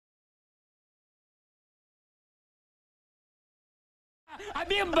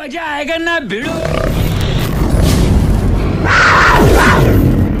अभी मजा आएगा ना भिड़ो।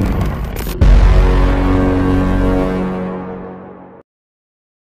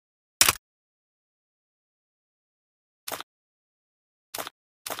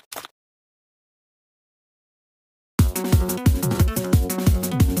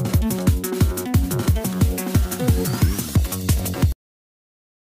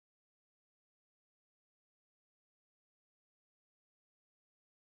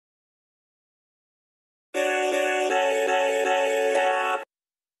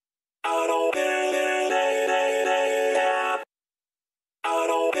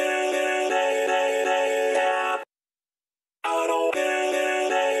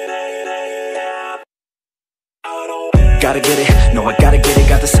 Gotta get it, no I gotta get it.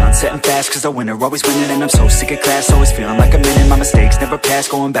 Got the sun setting fast, cause the winner always winning. And I'm so sick of class, always feeling like I'm in it. My mistakes never pass,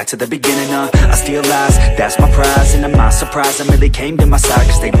 going back to the beginning. I steal lies, that's my prize. And am I surprised I really came to my side?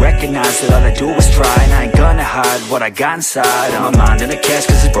 Cause they recognize that all I do is try. And I ain't gonna hide what I got inside. And my mind in a cast,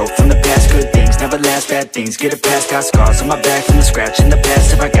 cause it's broke from the past. Good things never last, bad things get it past. Got scars on my back from the scratch in the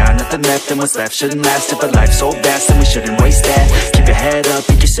past. If I got nothing left, then what's left shouldn't last. If a life's so vast, then we shouldn't waste that. Keep your head up,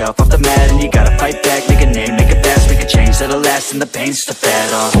 pick yourself off the mat. And you gotta fight back, make a name, make it fast. Make a change that'll last, and the pain's just a fad.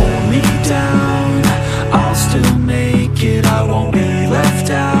 Hold me down, I'll still make it. I won't be left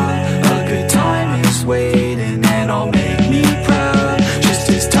out. A good time is waiting, and I'll make me proud. Just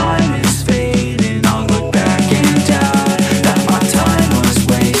as time is fading, I'll look back and doubt that my time was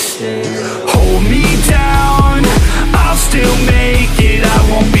wasted. Hold me down, I'll still make it. I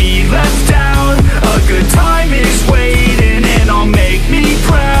won't be left out. A good time is waiting, and I'll make me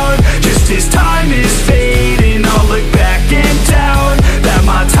proud. Just as time is fading, I'll look back and doubt that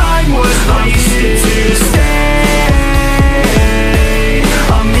my time was wasted. I'm here to stay.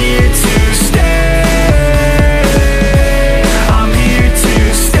 I'm here to stay. I'm here to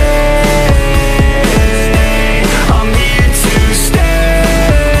stay. I'm here to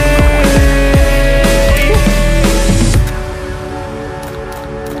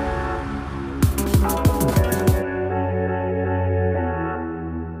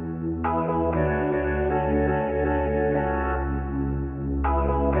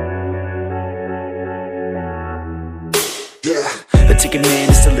The ticket man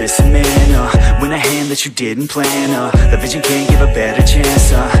is to listen, man. Win a hand that you didn't plan. The vision can't give a better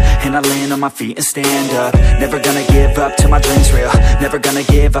chance. And I land on my feet and stand up. Never gonna give up till my dream's real. Never gonna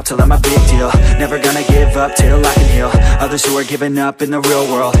give up till I'm a big deal. Never gonna give up till I can heal others who are giving up in the real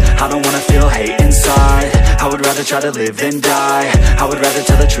world. I don't wanna feel hate inside. I would rather try to live than die. I would rather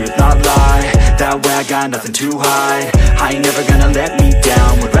tell the truth, not lie. That way I got nothing to hide. I ain't never gonna let me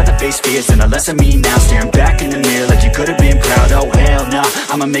down. Would rather face fears than a less of me now. Staring back in the mirror like you could've been proud. Oh hell no,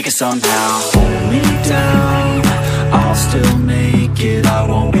 I'ma make it somehow. Hold me down, I'll still make it. I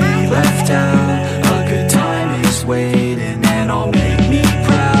won't be left out. A good time is waiting, and I'll make me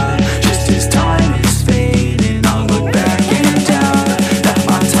proud. Just as time is fading, I'll look back and doubt that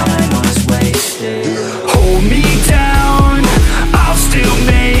my time was wasted. Hold me down, I'll still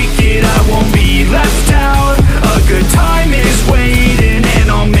make it. I won't be left out. A good time is waiting,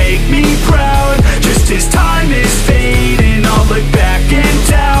 and I'll make me proud. Just as time is fading, I'll look back and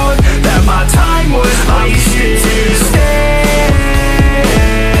doubt that my time was wasted. I'm here to stay.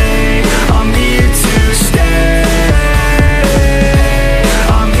 I'm here to stay.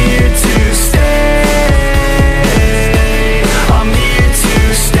 I'm here to stay. I'm here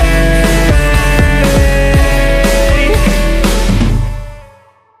to stay.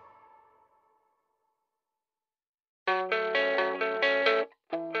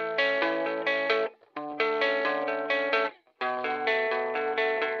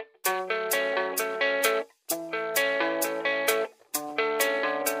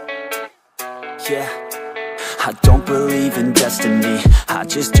 Yeah, I don't believe in destiny. I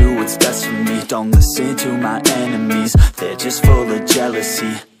just do what's best for me. Don't listen to my enemies, they're just full of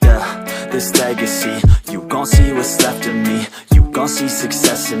jealousy. Yeah, this legacy, you gon' see what's left of me. You gon' see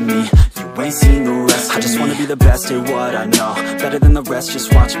success in me. You ain't seen the rest of me. I just wanna be the best at what I know. Better than the rest,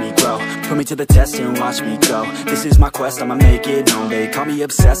 just watch me grow. Put me to the test and watch me go. This is my quest, I'ma make it known. They call me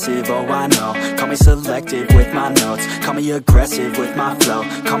obsessive, oh I know. Call me selective with my notes. Call me aggressive with my flow.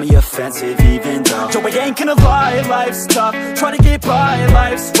 Call me offensive even though Joe, I ain't gonna lie, life's tough. Try to get by,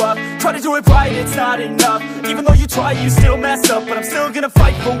 life's rough. Try to do it right, it's not enough. Even though you try, you still mess up. But I'm still gonna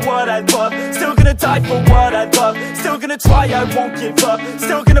fight for what I love. Still gonna die for what I love. Still gonna try, I won't give up.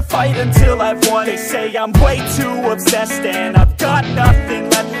 Still gonna fight until till I've won. They say I'm way too obsessed and I've got nothing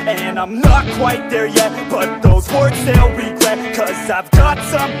left, and I'm not quite there yet, but those words they'll regret, cause I've got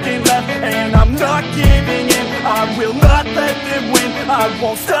something left and I'm not giving in. I will not let them win, I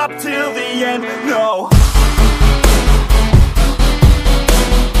won't stop till the end, no.